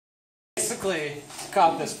basically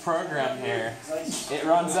got this program here. It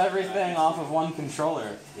runs everything off of one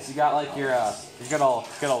controller. So you got like your good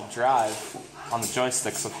old drive on the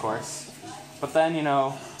joysticks, of course. But then, you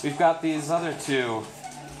know, we've got these other two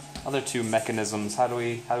mechanisms. How do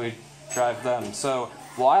we drive them? So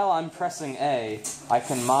while I'm pressing A, I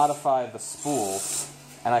can modify the spool,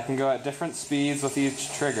 and I can go at different speeds with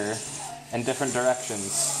each trigger in different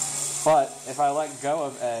directions. But if I let go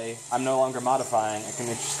of A, I'm no longer modifying. I can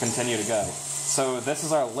just continue to go. So this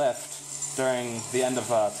is our lift during the end of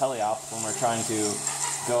teleop when we're trying to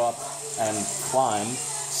go up and climb.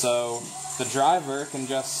 So the driver can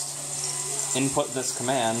just input this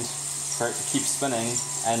command for it to keep spinning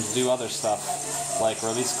and do other stuff, like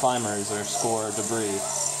release climbers or score debris.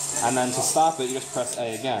 And then to stop it, you just press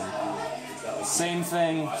A again. Same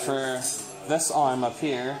thing for this arm up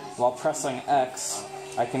here. While pressing X,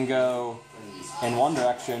 I can go in one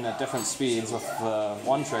direction at different speeds with the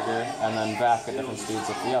one trigger, and then back at different speeds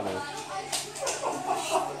with the other.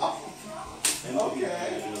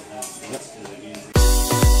 Okay. Yep.